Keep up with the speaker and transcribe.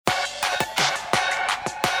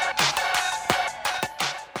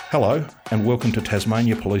Hello and welcome to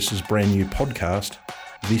Tasmania Police's brand new podcast.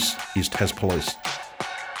 This is Tas Police.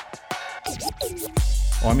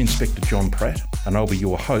 I'm Inspector John Pratt and I'll be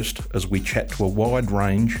your host as we chat to a wide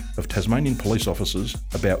range of Tasmanian police officers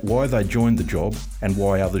about why they joined the job and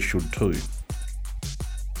why others should too.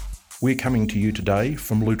 We're coming to you today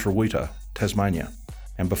from Lutruwita, Tasmania.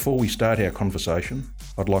 And before we start our conversation,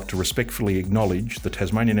 I'd like to respectfully acknowledge the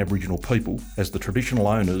Tasmanian Aboriginal people as the traditional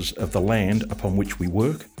owners of the land upon which we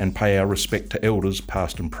work and pay our respect to elders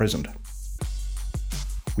past and present.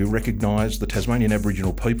 We recognise the Tasmanian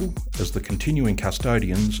Aboriginal people as the continuing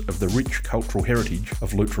custodians of the rich cultural heritage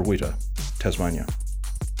of Lutruwita, Tasmania.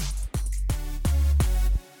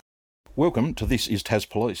 Welcome to This is Tas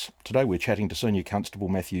Police. Today we're chatting to Senior Constable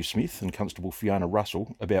Matthew Smith and Constable Fiona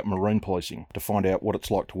Russell about marine policing to find out what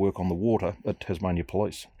it's like to work on the water at Tasmania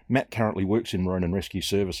Police. Matt currently works in Marine and Rescue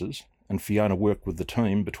Services and Fiona worked with the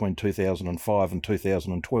team between 2005 and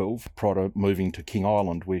 2012 prior to moving to King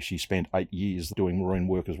Island where she spent 8 years doing marine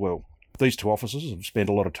work as well. These two officers have spent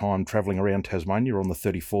a lot of time travelling around Tasmania on the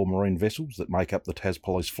 34 marine vessels that make up the Tas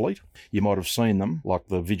Police fleet. You might have seen them like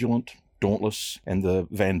the Vigilant, Dauntless and the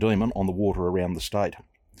Diemen on the water around the state.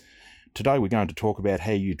 Today we're going to talk about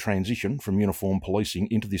how you transition from uniform policing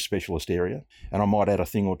into this specialist area, and I might add a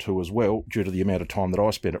thing or two as well due to the amount of time that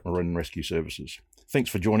I spent at Marine and Rescue Services.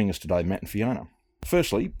 Thanks for joining us today, Matt and Fiona.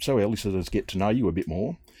 Firstly, so our listeners get to know you a bit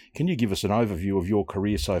more, can you give us an overview of your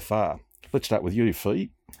career so far? Let's start with you,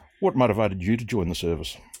 Fi. What motivated you to join the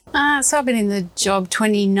service? So I've been in the job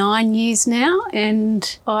 29 years now,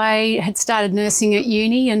 and I had started nursing at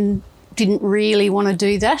uni and didn't really want to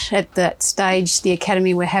do that. At that stage, the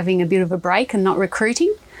academy were having a bit of a break and not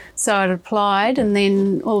recruiting. So I'd applied and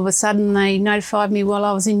then all of a sudden they notified me while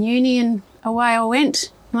I was in uni and away I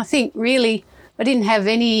went. And I think really I didn't have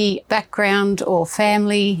any background or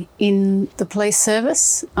family in the police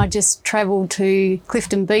service. I just travelled to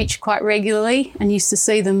Clifton Beach quite regularly and used to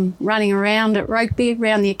see them running around at rugby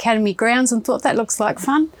around the academy grounds and thought that looks like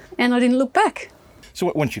fun, and I didn't look back. So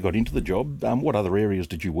once you got into the job, what other areas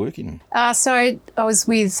did you work in? So I was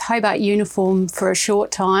with Hobart Uniform for a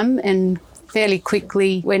short time and fairly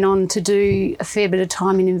quickly went on to do a fair bit of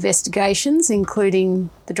time in investigations, including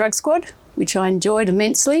the drug squad, which I enjoyed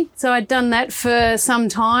immensely. So I'd done that for some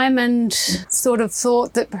time and sort of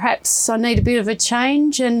thought that perhaps I need a bit of a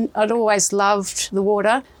change, and I'd always loved the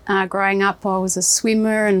water. Growing up, I was a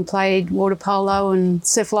swimmer and played water polo and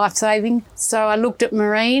surf lifesaving. So I looked at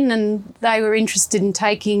marine and they were interested in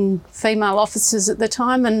taking female officers at the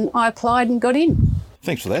time, and I applied and got in.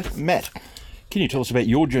 Thanks for that. Matt, can you tell us about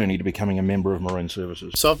your journey to becoming a member of Marine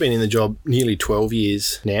Services? So I've been in the job nearly 12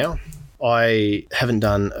 years now. I haven't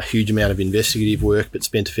done a huge amount of investigative work, but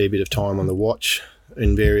spent a fair bit of time on the watch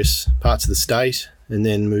in various parts of the state, and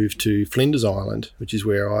then moved to Flinders Island, which is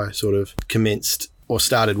where I sort of commenced or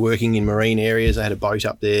started working in marine areas. I had a boat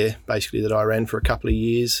up there basically that I ran for a couple of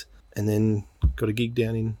years, and then got a gig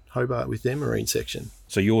down in Hobart with their marine section.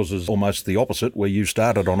 So yours is almost the opposite, where you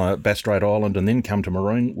started on a Bass Strait Island and then come to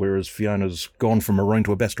marine, whereas Fiona's gone from marine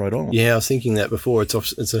to a Bass Strait Island. Yeah, I was thinking that before.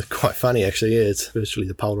 It's quite funny actually. Yeah, it's virtually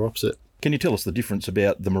the polar opposite. Can you tell us the difference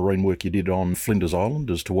about the marine work you did on Flinders Island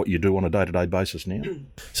as to what you do on a day-to-day basis now?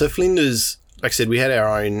 So Flinders, like I said, we had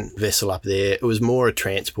our own vessel up there. It was more a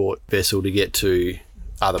transport vessel to get to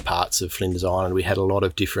other parts of Flinders Island. We had a lot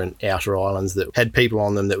of different outer islands that had people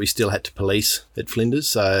on them that we still had to police at Flinders.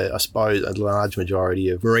 So I suppose a large majority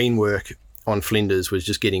of marine work on Flinders was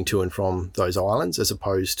just getting to and from those islands, as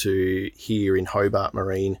opposed to here in Hobart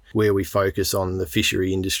Marine, where we focus on the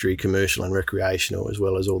fishery industry, commercial and recreational, as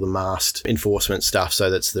well as all the mast enforcement stuff. So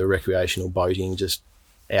that's the recreational boating, just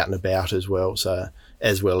out and about as well. So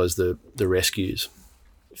as well as the rescues.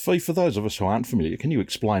 Fi, for those of us who aren't familiar, can you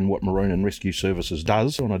explain what Marine and Rescue Services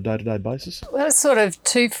does on a day-to-day basis? Well, it's sort of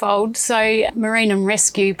twofold. So Marine and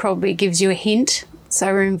Rescue probably gives you a hint. So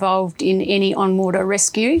we're involved in any on-water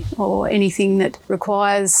rescue or anything that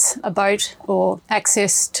requires a boat or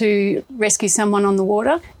access to rescue someone on the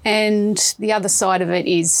water. And the other side of it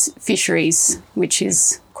is fisheries, which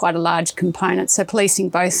is quite a large component. So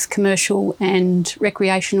policing both commercial and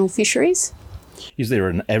recreational fisheries. Is there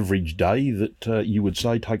an average day that you would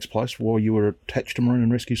say takes place while you were attached to Marine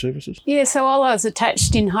and Rescue Services? Yeah, so while I was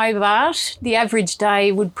attached in Hobart, the average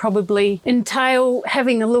day would probably entail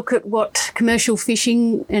having a look at what commercial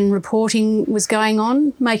fishing and reporting was going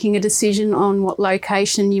on, making a decision on what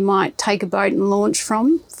location you might take a boat and launch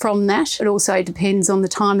from that. It also depends on the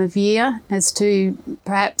time of year as to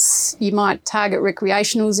perhaps you might target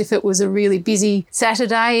recreationals if it was a really busy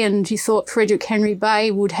Saturday and you thought Frederick Henry Bay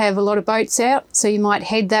would have a lot of boats out. So you might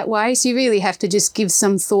head that way. So you really have to just give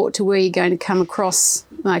some thought to where you're going to come across,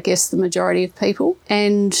 I guess, the majority of people.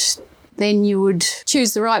 And then you would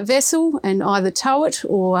choose the right vessel and either tow it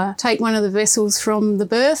or take one of the vessels from the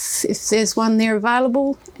berth if there's one there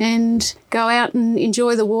available and go out and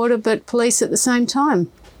enjoy the water but police at the same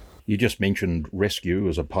time. You just mentioned rescue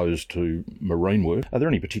as opposed to marine work. Are there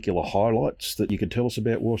any particular highlights that you could tell us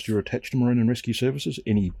about whilst you're attached to Marine and Rescue Services?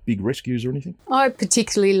 Any big rescues or anything? I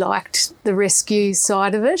particularly liked the rescue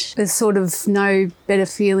side of it. There's sort of no better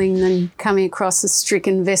feeling than coming across a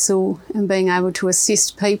stricken vessel and being able to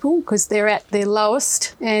assist people because they're at their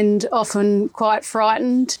lowest and often quite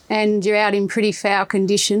frightened and you're out in pretty foul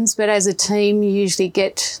conditions. But as a team, you usually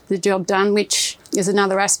get the job done, which is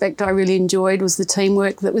another aspect I really enjoyed was the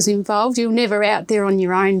teamwork that was involved. You're never out there on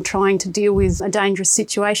your own trying to deal with a dangerous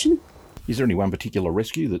situation. Is there any one particular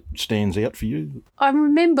rescue that stands out for you? I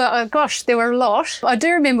remember, there were a lot. I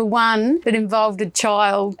do remember one that involved a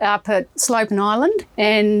child up at Slopen Island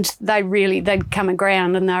and they'd come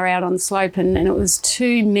aground and they were out on Slopen and it was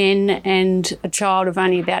 2 men and a child of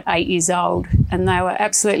only about 8 years old and they were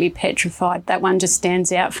absolutely petrified. That one just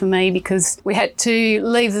stands out for me because we had to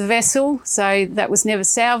leave the vessel, so that was never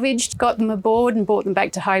salvaged, got them aboard and brought them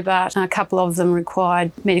back to Hobart. A couple of them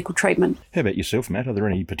required medical treatment. How about yourself, Matt? Are there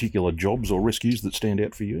any particular jobs or rescues that stand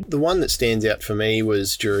out for you? The one that stands out for me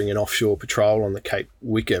was during an offshore patrol on the Cape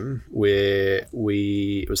Wickham, where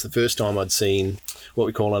it was the first time I'd seen what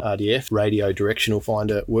we call an RDF, radio directional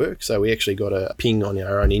finder work. So we actually got a ping on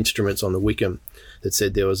our own instruments on the Wickham that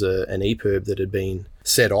said there was an EPIRB that had been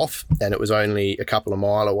set off and it was only a couple of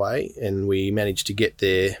mile away, and we managed to get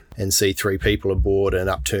there and see 3 people aboard an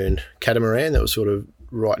upturned catamaran that was sort of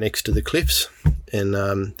right next to the cliffs. And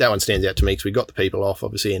that one stands out to me because we got the people off,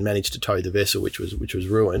 obviously, and managed to tow the vessel, which was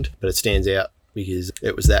ruined. But it stands out because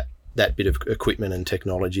it was that bit of equipment and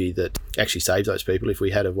technology that actually saved those people. If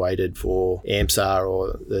we had have waited for AMSAR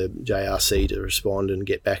or the JRC to respond and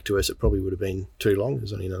get back to us, it probably would have been too long.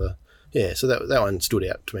 There's only another... Yeah, so that one stood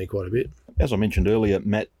out to me quite a bit. As I mentioned earlier,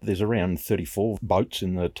 Matt, there's around 34 boats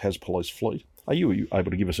in the Tas Police fleet. Are you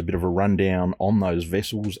able to give us a bit of a rundown on those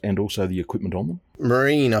vessels and also the equipment on them?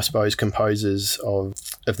 Marine, I suppose, composes of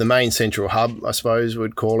the main central hub, I suppose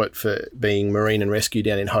we'd call it, for being Marine and Rescue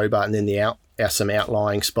down in Hobart, and then some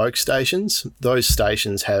outlying spoke stations. Those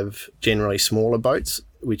stations have generally smaller boats,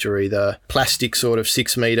 which are either plastic sort of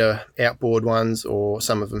 6 metre outboard ones, or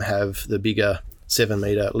some of them have the bigger 7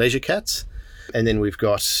 metre leisure cats. And then we've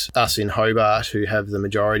got us in Hobart who have the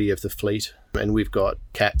majority of the fleet, and we've got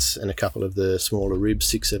cats and a couple of the smaller rib,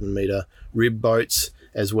 6-7 metre rib boats,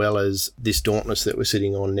 as well as this Dauntless that we're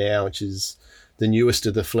sitting on now, which is the newest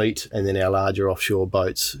of the fleet, and then our larger offshore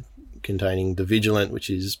boats containing the Vigilant, which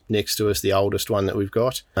is next to us, the oldest one that we've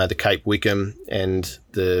got, the Cape Wickham and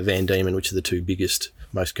the Diemen, which are the 2 biggest,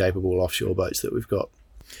 most capable offshore boats that we've got.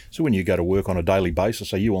 So when you go to work on a daily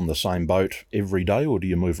basis, are you on the same boat every day or do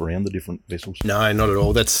you move around the different vessels? No, not at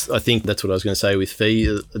all. I think that's what I was going to say with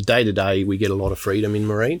Fee. Day to day, we get a lot of freedom in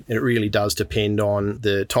Marine, and it really does depend on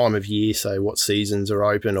the time of year, so what seasons are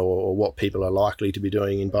open or what people are likely to be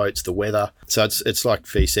doing in boats, the weather. So it's like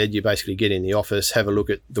Fee said, you basically get in the office, have a look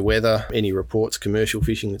at the weather, any reports, commercial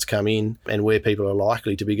fishing that's come in, and where people are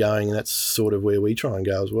likely to be going, and that's sort of where we try and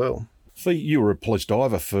go as well. Fee, you were a police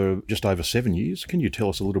diver for just over 7 years. Can you tell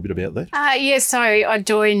us a little bit about that? Yes, so I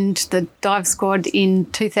joined the dive squad in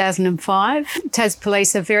 2005. Tas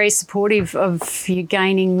Police are very supportive of you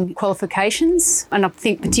gaining qualifications, and I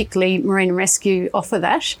think particularly Marine and Rescue offer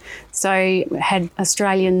that. So I had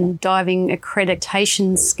Australian Diving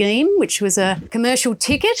Accreditation Scheme, which was a commercial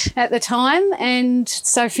ticket at the time, and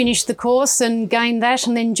so finished the course and gained that,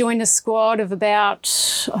 and then joined a squad of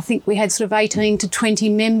about, I think we had sort of 18 to 20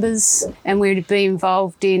 members, and we'd be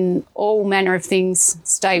involved in all manner of things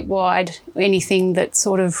statewide, anything that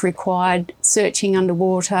sort of required searching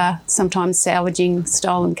underwater, sometimes salvaging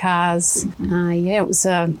stolen cars. It was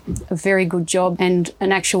a very good job and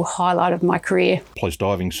an actual highlight of my career. Police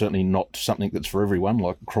diving certainly not something that's for everyone,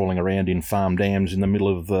 like crawling around in farm dams in the middle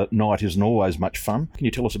of the night isn't always much fun. Can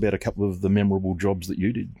you tell us about a couple of the memorable jobs that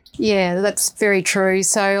you did? Yeah, that's very true.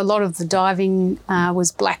 So a lot of the diving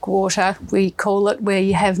was black water, we call it, where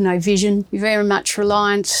you have no vision. You're very much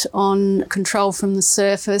reliant on control from the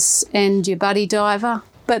surface and your buddy diver.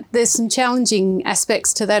 but there's some challenging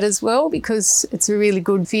aspects to that as well, because it's a really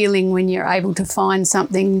good feeling when you're able to find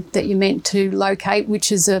something that you're meant to locate,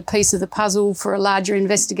 which is a piece of the puzzle for a larger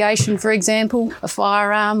investigation, for example, a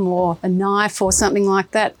firearm or a knife or something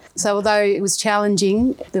like that. So although it was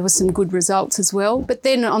challenging, there were some good results as well. But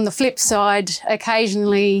then on the flip side,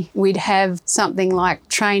 occasionally we'd have something like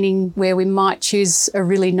training where we might choose a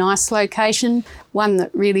really nice location. One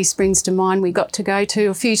that really springs to mind we got to go to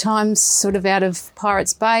a few times, sort of out of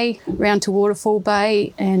Pirates Bay, round to Waterfall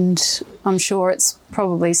Bay, and I'm sure it's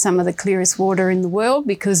probably some of the clearest water in the world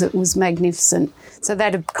because it was magnificent. So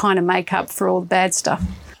that'd kind of make up for all the bad stuff.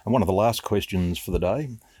 And one of the last questions for the day,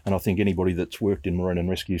 and I think anybody that's worked in Marine and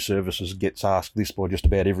Rescue Services gets asked this by just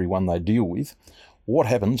about everyone they deal with. What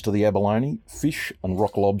happens to the abalone, fish and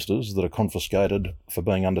rock lobsters that are confiscated for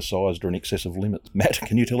being undersized or in excess of limits? Matt,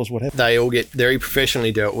 can you tell us what happens? They all get very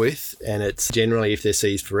professionally dealt with, and it's generally, if they're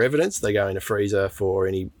seized for evidence, they go in a freezer for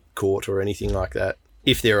any court or anything like that.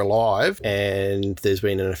 If they're alive and there's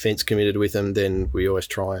been an offence committed with them, then we always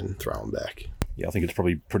try and throw them back. Yeah, I think it's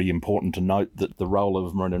probably pretty important to note that the role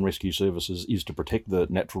of Marine and Rescue Services is to protect the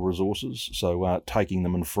natural resources, so taking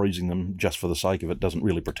them and freezing them just for the sake of it doesn't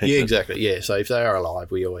really protect Yeah, it. exactly, yeah. So if they are alive,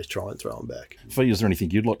 we always try and throw them back. Fee, is there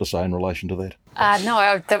anything you'd like to say in relation to that?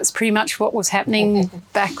 No, that was pretty much what was happening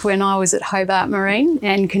back when I was at Hobart Marine,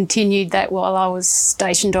 and continued that while I was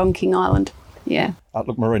stationed on King Island. Yeah.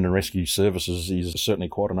 Look, Marine and Rescue Services is certainly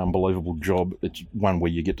quite an unbelievable job. It's one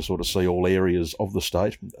where you get to sort of see all areas of the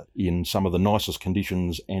state in some of the nicest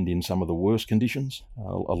conditions and in some of the worst conditions. A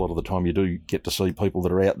lot of the time you do get to see people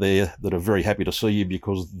that are out there that are very happy to see you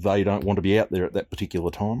because they don't want to be out there at that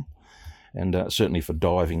particular time. And certainly for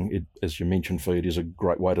diving, as you mentioned, Fee, it is a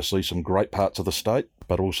great way to see some great parts of the state,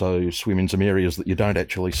 but also swim in some areas that you don't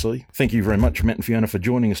actually see. Thank you very much, Matt and Fiona, for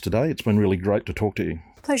joining us today. It's been really great to talk to you.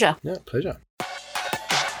 Pleasure. Yeah, pleasure.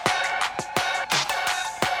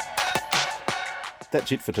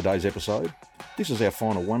 That's it for today's episode. This is our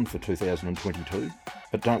final one for 2022,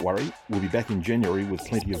 but don't worry, we'll be back in January with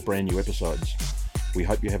plenty of brand new episodes. We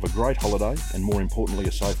hope you have a great holiday and, more importantly,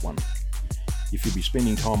 a safe one. If you'll be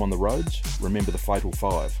spending time on the roads, remember the fatal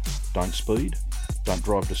 5. Don't speed, don't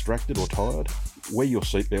drive distracted or tired, wear your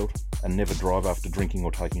seatbelt, and never drive after drinking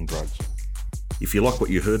or taking drugs. If you like what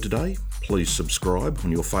you heard today, please subscribe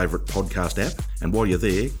on your favourite podcast app, and while you're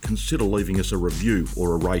there, consider leaving us a review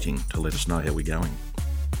or a rating to let us know how we're going.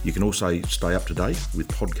 You can also stay up to date with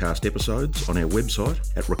podcast episodes on our website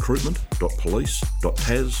at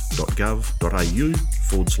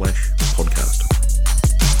recruitment.police.tas.gov.au/podcast.